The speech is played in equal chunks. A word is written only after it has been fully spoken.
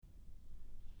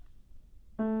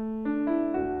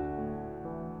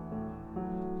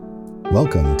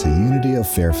Welcome to Unity of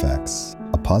Fairfax,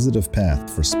 a positive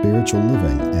path for spiritual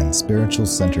living and spiritual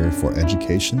center for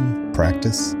education,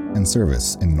 practice, and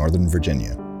service in Northern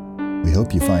Virginia. We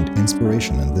hope you find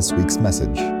inspiration in this week's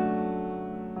message.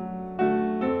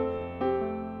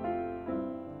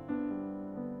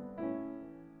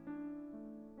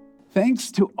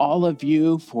 Thanks to all of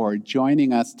you for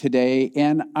joining us today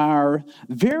in our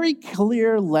very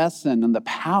clear lesson on the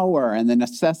power and the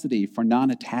necessity for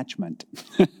non-attachment.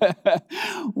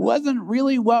 Wasn't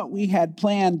really what we had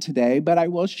planned today, but I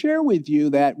will share with you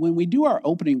that when we do our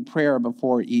opening prayer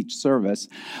before each service,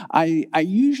 I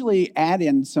usually add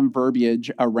in some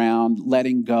verbiage around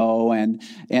letting go and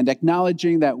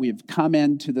acknowledging that we've come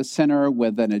into the center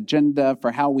with an agenda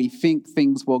for how we think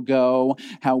things will go,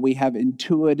 how we have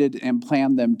intuited and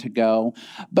plan them to go.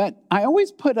 But I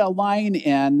always put a line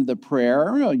in the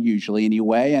prayer, usually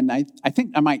anyway, and I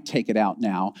think I might take it out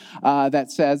now,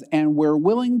 that says, and we're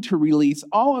willing to release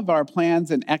all of our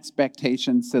plans and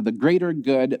expectations so the greater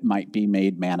good might be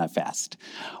made manifest.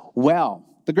 Well,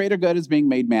 the greater good is being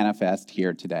made manifest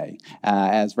here today.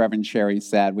 As Reverend Sherry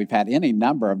said, we've had any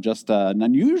number of just an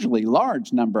unusually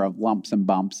large number of lumps and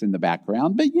bumps in the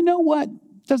background, but you know what?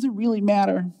 Does it really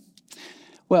matter?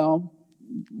 Well,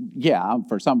 yeah,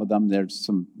 for some of them,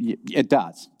 it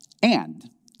does. And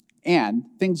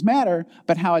things matter,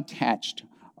 but how attached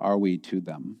are we to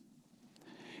them?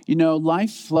 You know,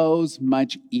 life flows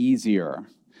much easier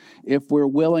if we're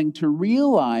willing to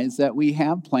realize that we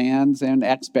have plans and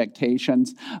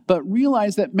expectations, but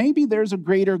realize that maybe there's a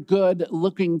greater good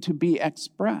looking to be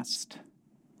expressed.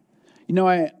 You know,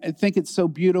 I think it's so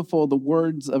beautiful, the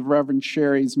words of Reverend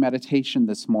Sherry's meditation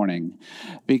this morning,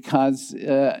 because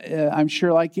I'm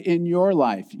sure like in your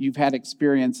life, you've had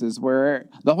experiences where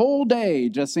the whole day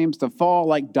just seems to fall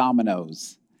like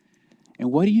dominoes.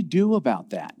 And what do you do about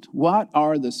that? What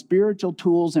are the spiritual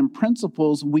tools and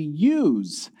principles we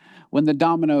use when the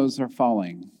dominoes are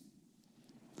falling?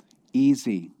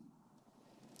 Easy.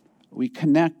 We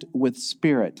connect with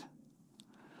Spirit.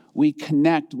 We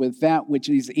connect with that which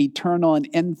is eternal and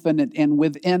infinite and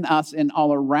within us and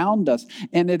all around us.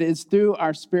 And it is through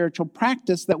our spiritual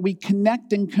practice that we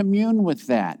connect and commune with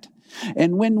that.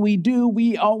 And when we do,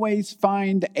 we always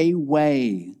find a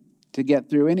way to get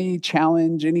through any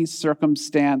challenge, any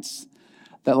circumstance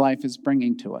that life is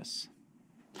bringing to us.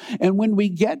 And when we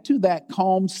get to that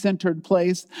calm, centered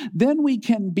place, then we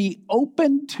can be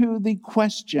open to the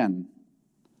question,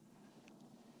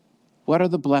 what are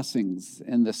the blessings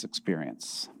in this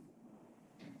experience?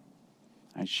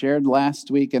 I shared last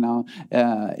week and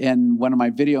in one of my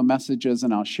video messages,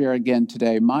 and I'll share again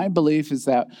today, my belief is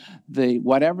that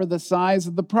whatever the size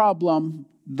of the problem,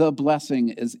 the blessing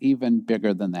is even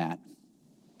bigger than that.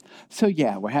 So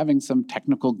yeah, we're having some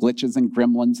technical glitches and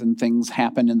gremlins and things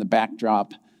happen in the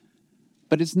backdrop,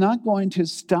 but it's not going to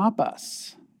stop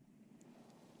us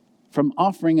from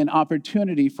offering an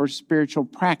opportunity for spiritual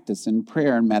practice in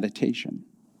prayer and meditation.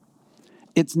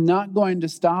 It's not going to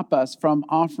stop us from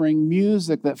offering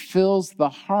music that fills the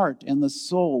heart and the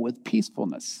soul with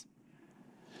peacefulness.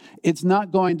 It's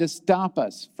not going to stop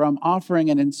us from offering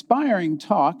an inspiring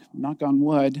talk, knock on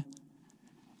wood,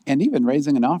 and even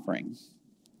raising an offering.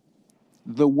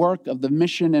 The work of the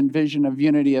mission and vision of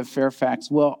Unity of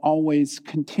Fairfax will always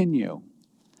continue.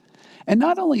 And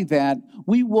not only that,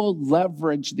 we will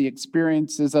leverage the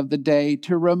experiences of the day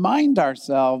to remind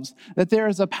ourselves that there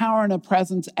is a power and a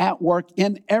presence at work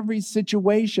in every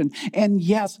situation. And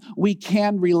yes, we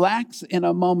can relax in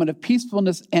a moment of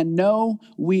peacefulness and know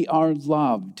we are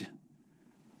loved.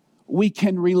 We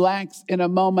can relax in a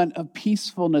moment of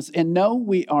peacefulness and know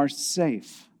we are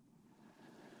safe.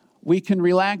 We can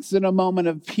relax in a moment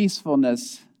of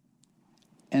peacefulness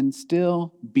and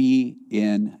still be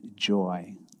in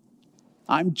joy.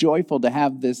 I'm joy-filled to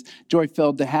have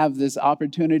this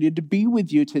opportunity to be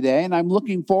with you today, and I'm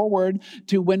looking forward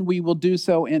to when we will do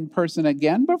so in person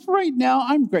again. But for right now,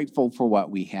 I'm grateful for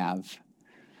what we have.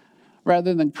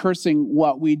 Rather than cursing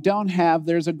what we don't have,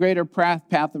 there's a greater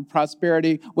path of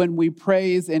prosperity when we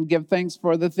praise and give thanks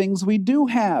for the things we do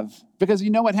have. Because you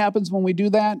know what happens when we do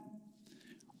that?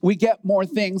 We get more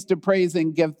things to praise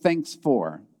and give thanks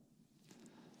for.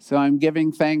 So I'm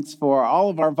giving thanks for all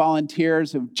of our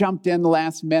volunteers who've jumped in the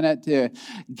last minute to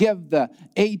give the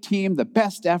A-team the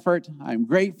best effort. I'm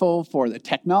grateful for the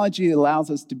technology that allows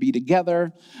us to be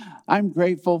together. I'm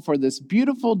grateful for this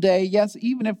beautiful day. Yes,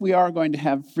 even if we are going to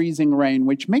have freezing rain,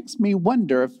 which makes me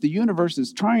wonder if the universe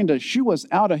is trying to shoo us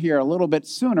out of here a little bit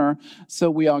sooner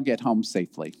so we all get home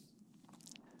safely.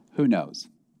 Who knows?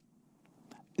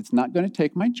 It's not going to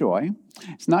take my joy.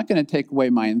 It's not going to take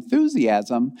away my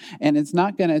enthusiasm. And it's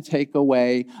not going to take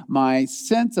away my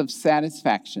sense of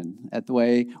satisfaction at the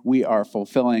way we are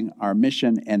fulfilling our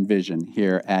mission and vision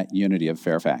here at Unity of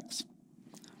Fairfax.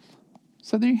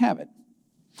 So there you have it.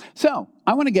 So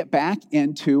I want to get back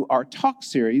into our talk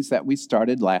series that we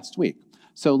started last week.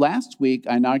 So last week,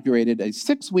 I inaugurated a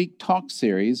 6-week talk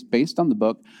series based on the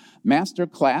book Master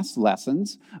Class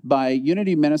Lessons by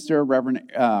Unity Minister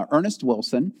Reverend Ernest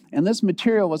Wilson. And this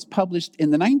material was published in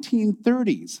the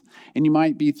 1930s. And you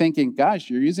might be thinking,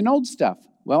 gosh, you're using old stuff.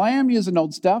 Well, I am using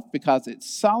old stuff because it's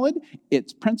solid,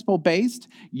 it's principle-based.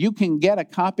 You can get a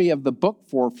copy of the book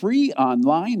for free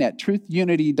online at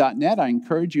truthunity.net. I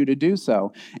encourage you to do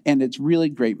so, and it's really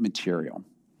great material.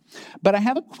 But I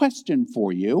have a question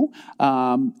for you,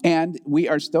 and we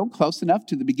are still close enough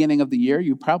to the beginning of the year.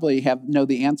 You probably know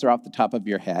the answer off the top of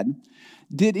your head.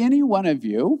 Did any one of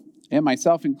you, and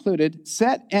myself included,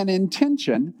 set an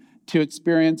intention to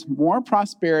experience more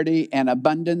prosperity and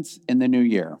abundance in the new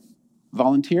year?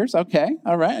 Volunteers? Okay.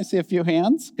 All right. I see a few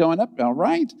hands going up. All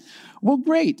right. Well,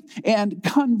 great. And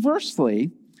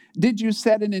conversely, did you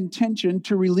set an intention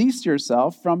to release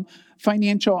yourself from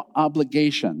financial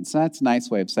obligations? That's a nice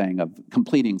way of saying of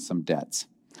completing some debts.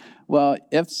 Well,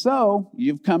 if so,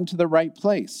 you've come to the right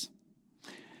place.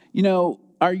 You know,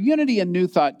 our Unity and New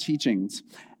Thought teachings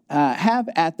have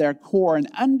at their core an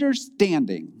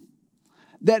understanding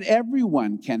that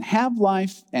everyone can have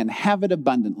life and have it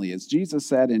abundantly, as Jesus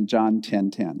said in John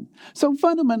 10:10. So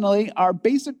fundamentally, our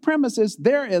basic premise is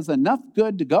there is enough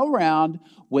good to go around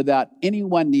without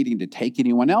anyone needing to take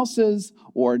anyone else's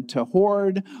or to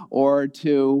hoard or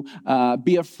to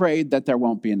be afraid that there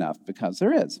won't be enough, because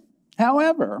there is.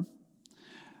 However,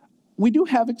 we do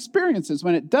have experiences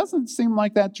when it doesn't seem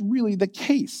like that's really the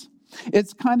case.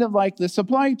 It's kind of like the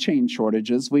supply chain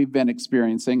shortages we've been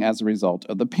experiencing as a result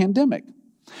of the pandemic.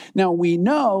 Now, we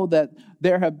know that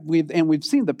we've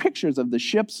seen the pictures of the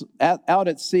ships out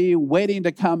at sea waiting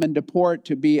to come into port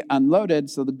to be unloaded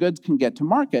so the goods can get to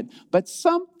market, but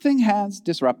something has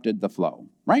disrupted the flow,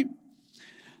 right?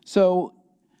 So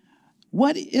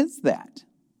what is that?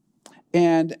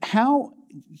 And how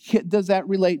does that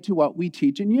relate to what we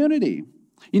teach in Unity?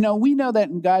 You know, we know that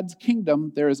in God's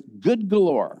kingdom, there is good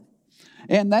galore.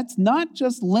 And that's not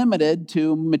just limited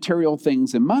to material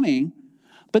things and money,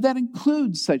 but that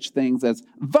includes such things as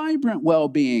vibrant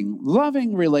well-being,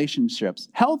 loving relationships,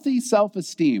 healthy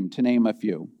self-esteem, to name a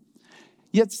few.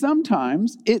 Yet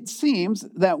sometimes it seems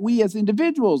that we as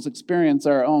individuals experience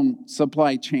our own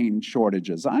supply chain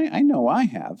shortages. I know I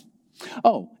have.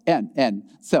 Oh, and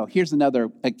so here's another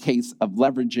case of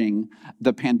leveraging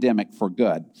the pandemic for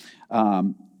good.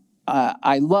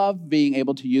 I love being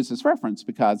able to use this reference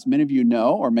because many of you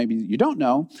know, or maybe you don't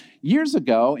know, years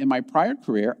ago in my prior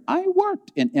career, I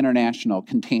worked in international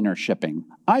container shipping.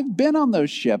 I've been on those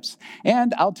ships,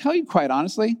 and I'll tell you quite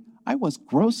honestly, I was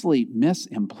grossly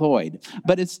misemployed.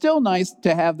 But it's still nice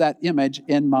to have that image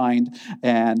in mind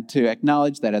and to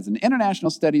acknowledge that as an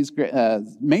international studies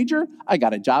major, I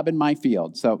got a job in my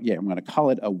field. So yeah, I'm going to call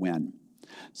it a win.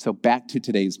 So back to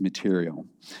today's material.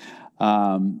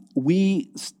 We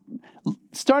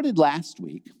started last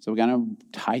week, so we're going to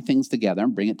tie things together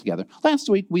and bring it together. Last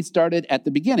week, we started at the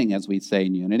beginning, as we say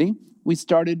in Unity. We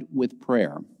started with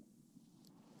prayer.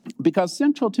 Because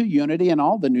central to Unity and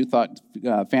all the New Thought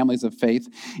families of faith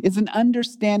is an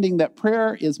understanding that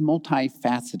prayer is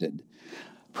multifaceted.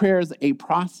 Prayer is a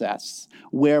process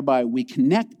whereby we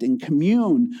connect and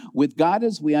commune with God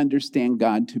as we understand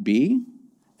God to be,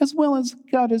 as well as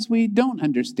God as we don't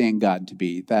understand God to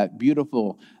be, that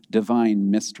beautiful divine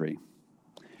mystery.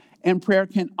 And prayer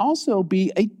can also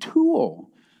be a tool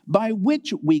by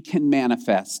which we can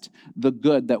manifest the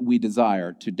good that we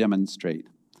desire to demonstrate.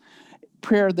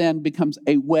 Prayer then becomes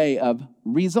a way of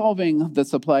resolving the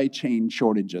supply chain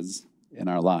shortages in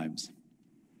our lives.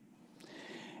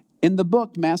 In the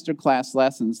book, Masterclass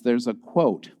Lessons, there's a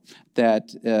quote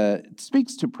that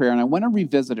speaks to prayer, and I want to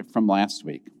revisit it from last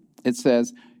week. It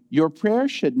says, "Your prayer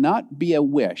should not be a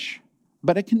wish,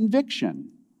 but a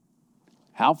conviction."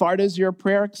 How far does your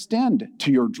prayer extend?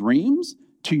 To your dreams,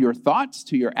 to your thoughts,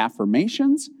 to your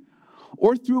affirmations,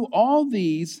 or through all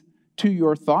these to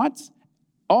your thoughts,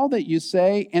 all that you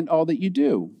say, and all that you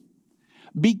do?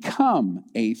 Become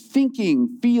a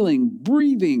thinking, feeling,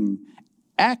 breathing,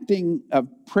 acting of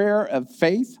prayer of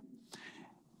faith.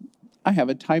 I have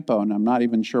a typo, and I'm not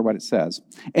even sure what it says.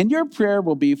 And your prayer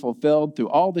will be fulfilled through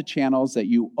all the channels that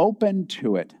you open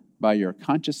to it by your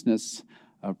consciousness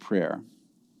of prayer.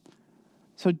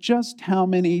 So just how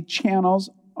many channels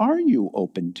are you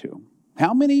open to?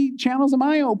 How many channels am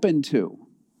I open to?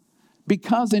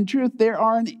 because in truth, there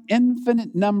are an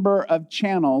infinite number of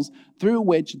channels through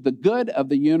which the good of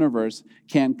the universe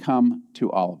can come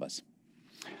to all of us.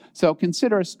 So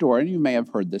consider a story, and you may have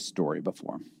heard this story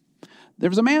before. There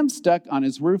was a man stuck on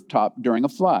his rooftop during a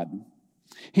flood.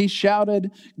 He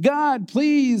shouted, "God,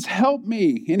 please help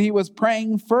me," and he was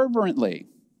praying fervently.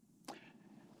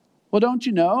 Well, don't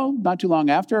you know, not too long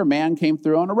after, a man came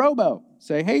through on a rowboat.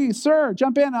 Say, "Hey, sir,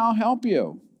 jump in, I'll help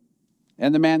you."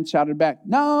 And the man shouted back,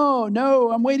 No,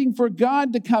 I'm waiting for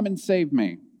God to come and save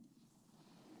me."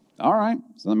 All right,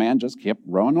 so the man just kept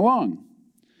rowing along.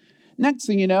 Next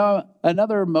thing you know,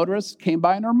 another motorist came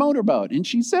by in her motorboat, and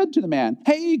she said to the man,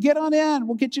 "Hey, get on in,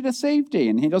 we'll get you to safety."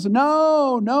 And he goes,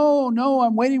 No,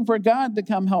 I'm waiting for God to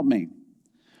come help me."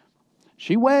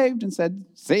 She waved and said,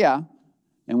 "See ya,"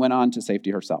 and went on to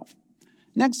safety herself.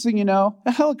 Next thing you know,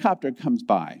 a helicopter comes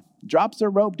by, drops a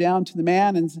rope down to the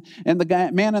man, and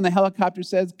the man in the helicopter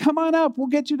says, "Come on up, we'll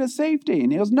get you to safety."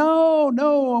 And he goes, No,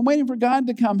 I'm waiting for God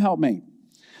to come help me."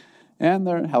 And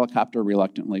the helicopter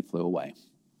reluctantly flew away.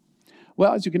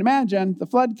 Well, as you can imagine, the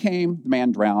flood came, the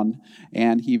man drowned,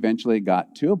 and he eventually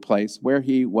got to a place where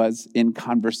he was in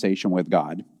conversation with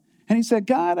God. And he said,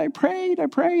 "God, I prayed,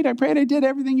 I did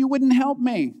everything, you wouldn't help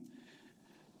me."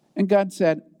 And God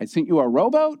said, "I sent you a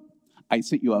rowboat, I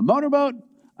sent you a motorboat,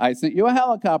 I sent you a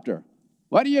helicopter.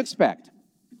 What do you expect?"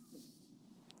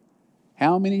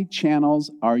 How many channels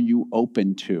are you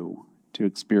open to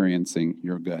experiencing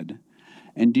your good?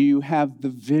 And do you have the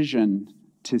vision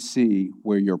to see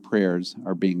where your prayers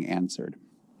are being answered?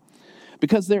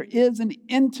 Because there is an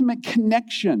intimate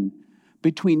connection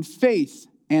between faith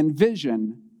and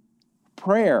vision,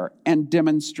 prayer and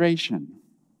demonstration.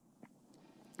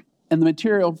 In the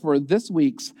material for this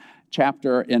week's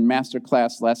chapter in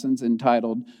Masterclass Lessons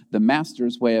entitled The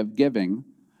Master's Way of Giving,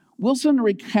 Wilson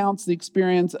recounts the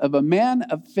experience of a man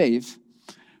of faith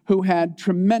who had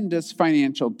tremendous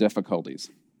financial difficulties.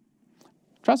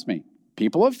 Trust me,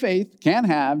 people of faith can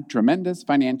have tremendous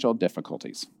financial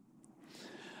difficulties.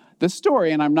 The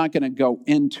story, and I'm not going to go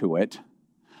into it,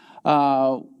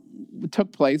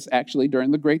 took place actually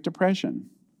during the Great Depression.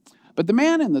 But the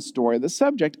man in the story, the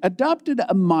subject, adopted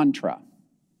a mantra,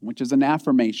 which is an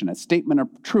affirmation, a statement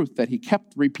of truth that he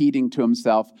kept repeating to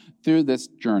himself through this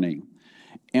journey.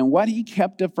 And what he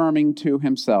kept affirming to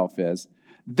himself is,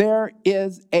 "There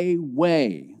is a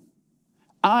way.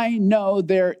 I know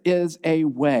there is a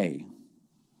way."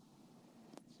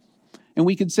 And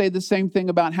we could say the same thing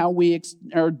about how we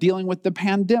are dealing with the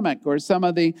pandemic or some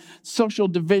of the social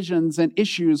divisions and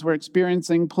issues we're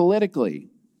experiencing politically.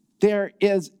 There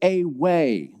is a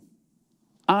way.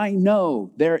 I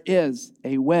know there is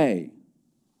a way.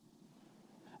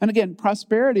 And again,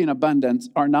 prosperity and abundance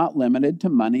are not limited to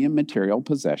money and material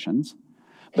possessions,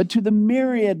 but to the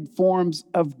myriad forms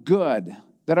of good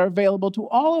that are available to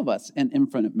all of us in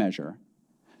infinite measure,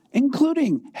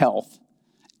 including health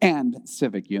and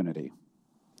civic unity.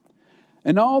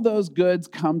 And all those goods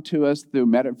come to us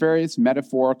through various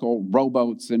metaphorical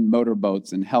rowboats and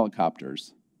motorboats and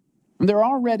helicopters. And they're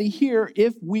already here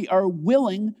if we are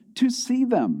willing to see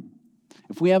them,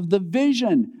 if we have the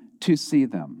vision to see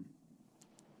them.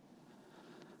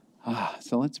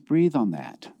 So let's breathe on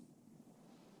that.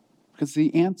 Because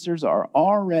the answers are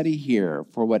already here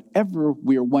for whatever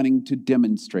we're wanting to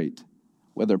demonstrate,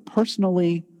 whether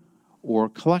personally or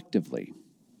collectively.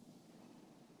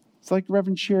 It's like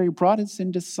Reverend Sherry brought us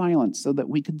into silence so that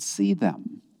we could see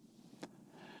them.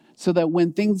 So that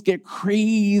when things get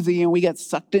crazy and we get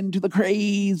sucked into the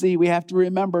crazy, we have to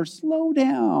remember, slow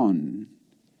down.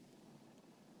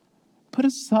 Put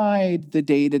aside the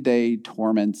day-to-day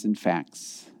torments and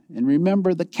facts, and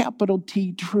remember the capital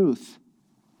T truth,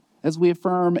 as we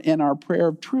affirm in our prayer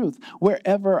of truth,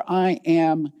 wherever I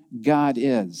am, God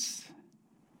is.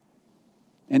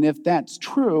 And if that's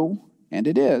true, and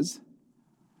it is,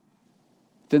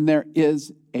 then there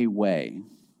is a way.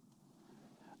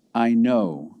 I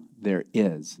know there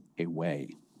is a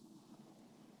way.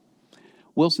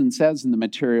 Wilson says in the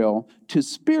material, to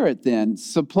spirit then,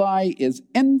 supply is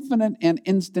infinite and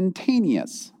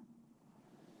instantaneous.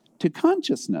 To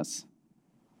consciousness,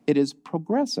 it is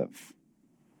progressive.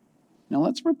 Now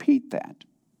let's repeat that.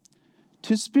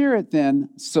 To spirit then,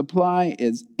 supply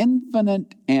is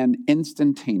infinite and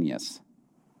instantaneous.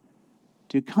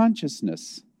 To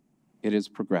consciousness, it is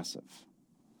progressive.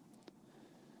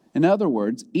 In other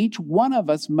words, each one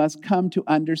of us must come to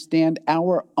understand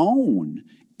our own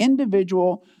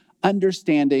individual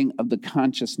understanding of the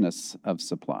consciousness of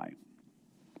supply.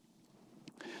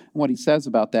 What he says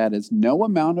about that is no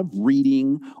amount of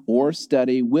reading or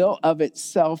study will of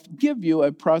itself give you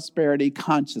a prosperity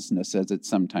consciousness, as it's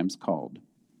sometimes called.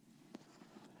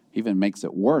 Even makes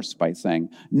it worse by saying,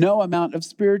 no amount of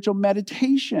spiritual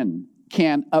meditation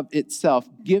can of itself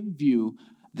give you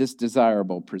this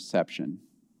desirable perception.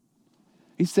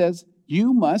 He says,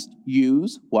 you must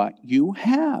use what you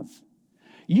have.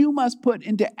 You must put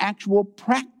into actual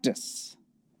practice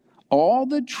all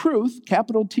the truth,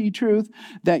 capital T truth,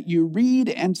 that you read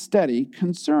and study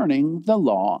concerning the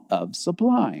law of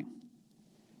supply.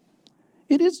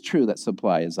 It is true that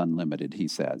supply is unlimited, he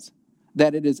says,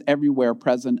 that it is everywhere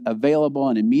present, available,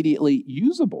 and immediately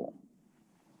usable.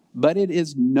 But it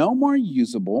is no more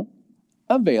usable,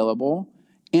 available,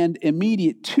 and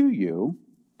immediate to you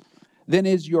than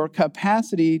is your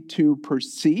capacity to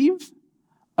perceive,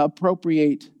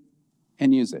 appropriate,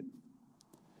 and use it.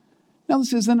 Now,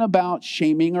 this isn't about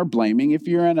shaming or blaming. If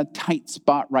you're in a tight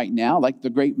spot right now, like the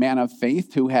great man of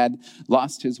faith who had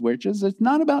lost his riches, it's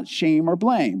not about shame or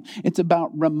blame. It's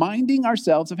about reminding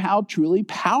ourselves of how truly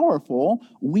powerful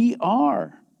we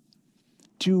are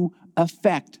to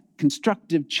affect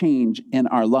constructive change in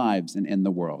our lives and in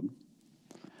the world.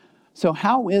 So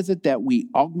how is it that we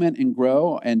augment and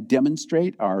grow and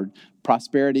demonstrate our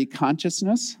prosperity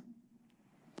consciousness?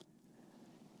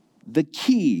 The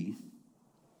key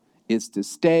is to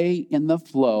stay in the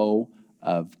flow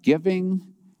of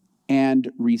giving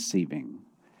and receiving.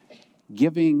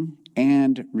 Giving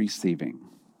and receiving.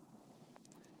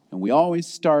 And we always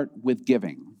start with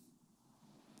giving.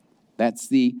 That's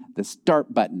the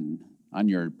start button on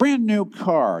your brand new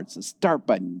car. It's a start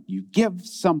button. You give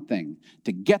something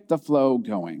to get the flow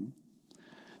going.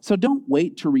 So don't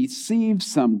wait to receive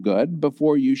some good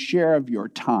before you share of your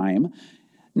time,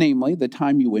 namely the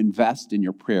time you invest in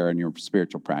your prayer and your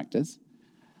spiritual practice.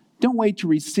 Don't wait to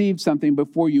receive something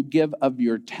before you give of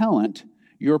your talent,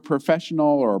 your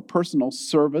professional or personal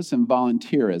service and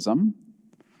volunteerism.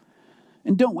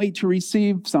 And don't wait to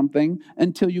receive something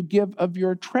until you give of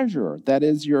your treasure, that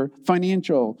is, your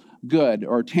financial good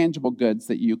or tangible goods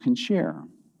that you can share.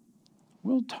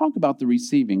 We'll talk about the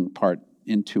receiving part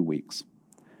in 2 weeks.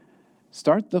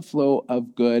 Start the flow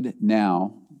of good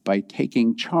now by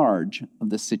taking charge of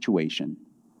the situation.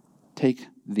 Take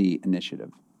the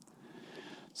initiative.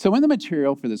 So in the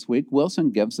material for this week,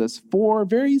 Wilson gives us 4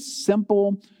 very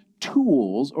simple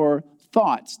tools or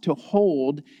thoughts to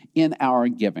hold in our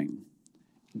giving.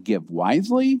 Give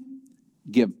wisely,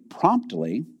 give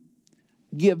promptly,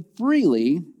 give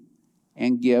freely,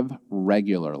 and give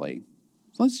regularly.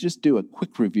 So let's just do a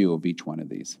quick review of each one of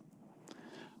these.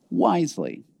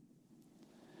 Wisely.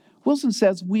 Wilson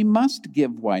says we must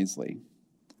give wisely.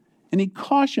 And he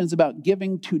cautions about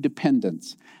giving to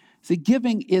dependence. See,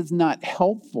 giving is not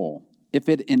helpful if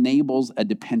it enables a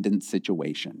dependent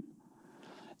situation.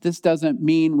 This doesn't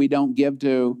mean we don't give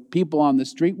to people on the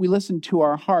street. We listen to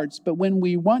our hearts. But when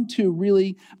we want to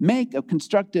really make a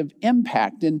constructive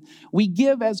impact, and we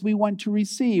give as we want to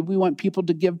receive, we want people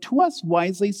to give to us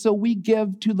wisely, so we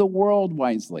give to the world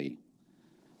wisely.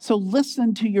 So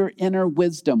listen to your inner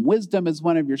wisdom. Wisdom is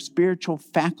one of your spiritual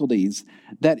faculties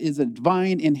that is a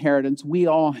divine inheritance we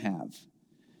all have.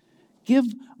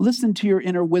 Listen to your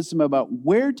inner wisdom about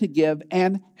where to give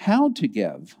and how to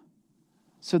give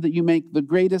so that you make the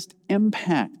greatest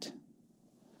impact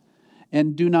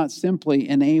and do not simply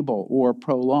enable or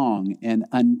prolong an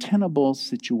untenable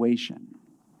situation.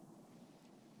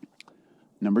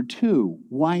 Number 2,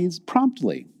 wise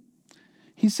promptly.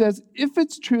 He says, if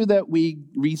it's true that we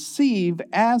receive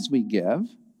as we give,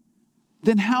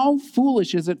 then how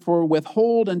foolish is it for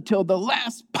withhold until the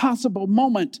last possible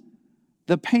moment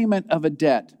the payment of a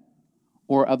debt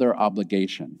or other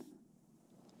obligation?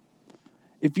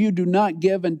 If you do not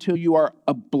give until you are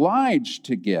obliged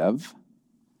to give,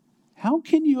 how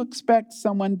can you expect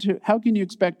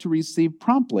to receive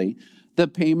promptly the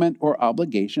payment or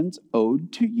obligations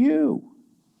owed to you?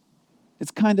 It's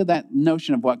kind of that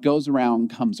notion of what goes around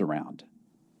comes around.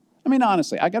 I mean,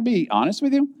 honestly, I got to be honest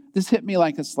with you, this hit me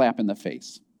like a slap in the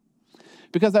face.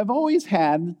 Because I've always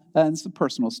had, and it's a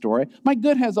personal story, my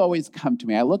good has always come to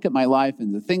me. I look at my life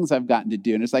and the things I've gotten to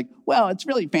do, and it's like, well, it's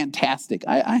really fantastic.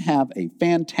 I have a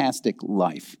fantastic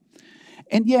life.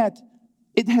 And yet,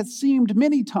 it has seemed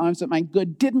many times that my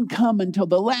good didn't come until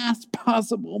the last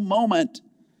possible moment.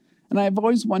 And I've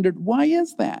always wondered, why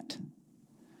is that?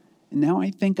 And now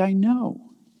I think I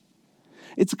know.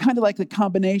 It's kind of like the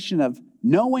combination of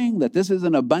knowing that this is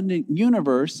an abundant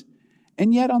universe,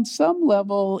 and yet on some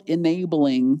level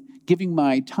enabling, giving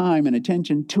my time and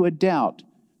attention to a doubt.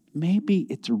 Maybe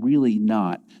it's really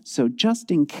not. So just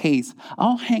in case,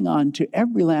 I'll hang on to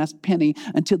every last penny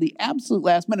until the absolute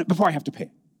last minute before I have to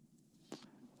pay.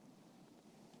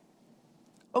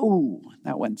 Oh,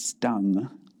 that one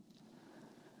stung.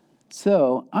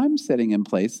 So I'm setting in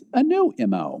place a new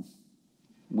MO.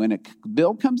 When a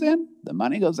bill comes in, the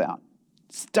money goes out.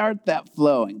 Start that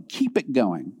flow and keep it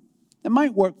going. It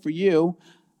might work for you.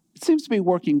 It seems to be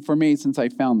working for me since I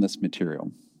found this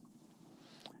material.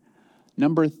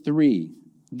 Number 3,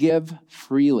 give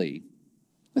freely.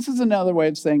 This is another way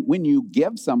of saying when you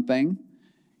give something,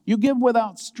 you give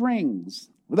without strings,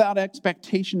 without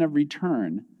expectation of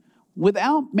return,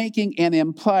 without making an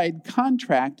implied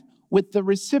contract with the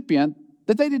recipient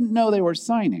that they didn't know they were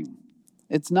signing.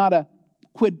 It's not a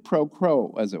quid pro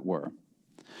quo, as it were.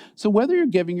 So whether you're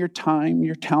giving your time,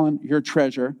 your talent, your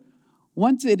treasure,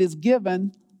 once it is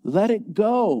given, let it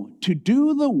go to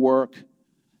do the work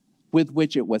with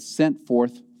which it was sent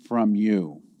forth from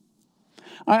you.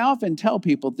 I often tell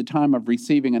people at the time of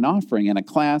receiving an offering in a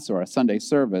class or a Sunday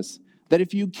service that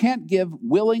if you can't give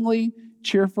willingly,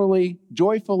 cheerfully,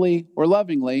 joyfully, or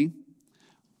lovingly,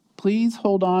 please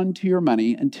hold on to your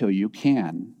money until you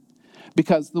can.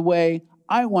 Because the way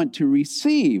I want to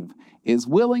receive is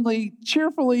willingly,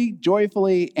 cheerfully,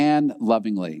 joyfully, and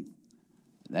lovingly.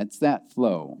 That's that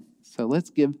flow. So let's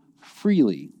give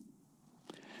freely.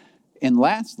 And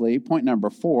lastly, point number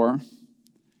 4,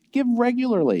 give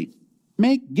regularly.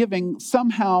 Make giving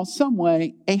somehow, some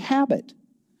way, a habit.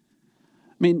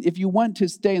 I mean, if you want to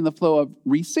stay in the flow of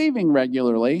receiving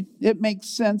regularly, it makes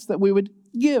sense that we would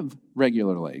give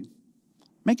regularly.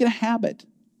 Make it a habit.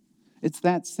 It's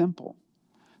that simple.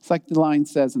 It's like the line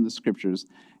says in the scriptures,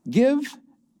 give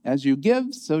as you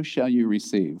give, so shall you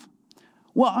receive.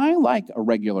 Well, I like a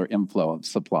regular inflow of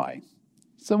supply.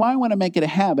 So I want to make it a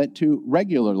habit to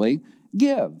regularly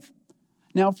give.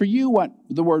 Now, for you, what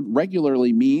the word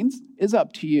regularly means is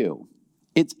up to you.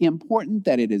 It's important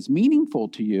that it is meaningful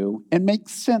to you and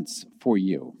makes sense for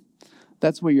you.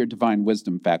 That's where your divine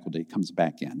wisdom faculty comes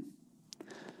back in.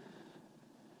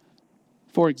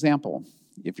 For example,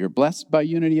 if you're blessed by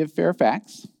Unity of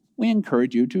Fairfax, we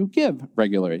encourage you to give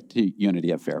regularly to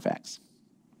Unity of Fairfax.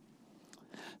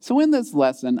 So in this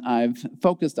lesson, I've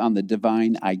focused on the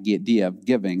divine idea of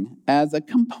giving as a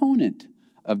component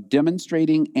of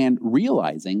demonstrating and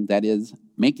realizing, that is,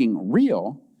 making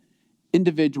real,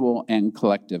 individual and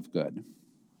collective good.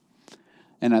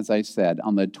 And as I said,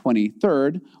 on the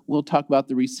 23rd, we'll talk about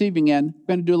the receiving end.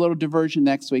 We're going to do a little diversion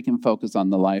next week and focus on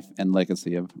the life and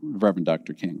legacy of Reverend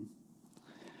Dr. King.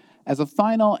 As a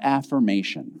final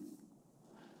affirmation,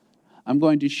 I'm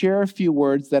going to share a few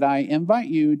words that I invite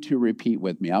you to repeat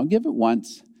with me. I'll give it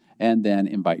once and then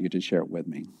invite you to share it with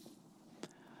me.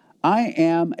 I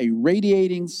am a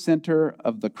radiating center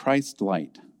of the Christ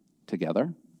light.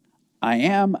 Together. I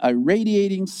am a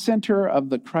radiating center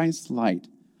of the Christ light,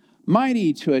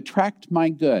 mighty to attract my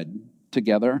good.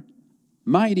 Together.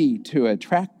 Mighty to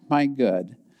attract my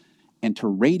good and to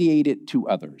radiate it to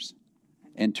others.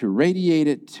 And to radiate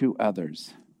it to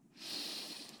others.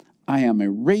 I am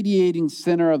a radiating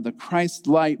center of the Christ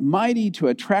light, mighty to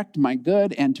attract my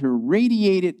good and to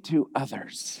radiate it to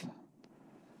others.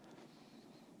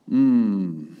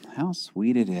 How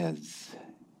sweet it is.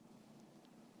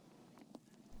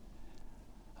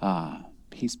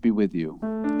 Peace be with you,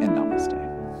 and namaste.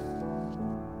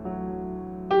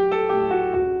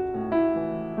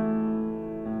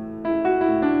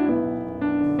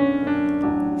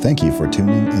 Thank you for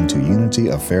tuning into Unity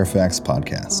of Fairfax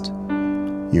podcast.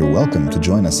 You're welcome to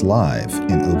join us live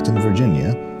in Oakton,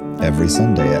 Virginia, every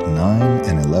Sunday at 9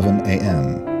 and 11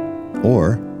 a.m.,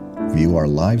 or view our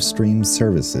live stream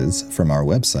services from our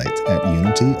website at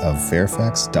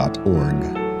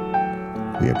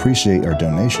unityoffairfax.org. We appreciate your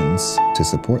donations to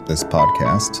support this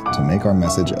podcast to make our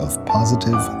message of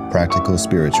positive, practical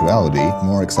spirituality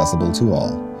more accessible to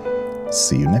all.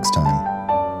 See you next time.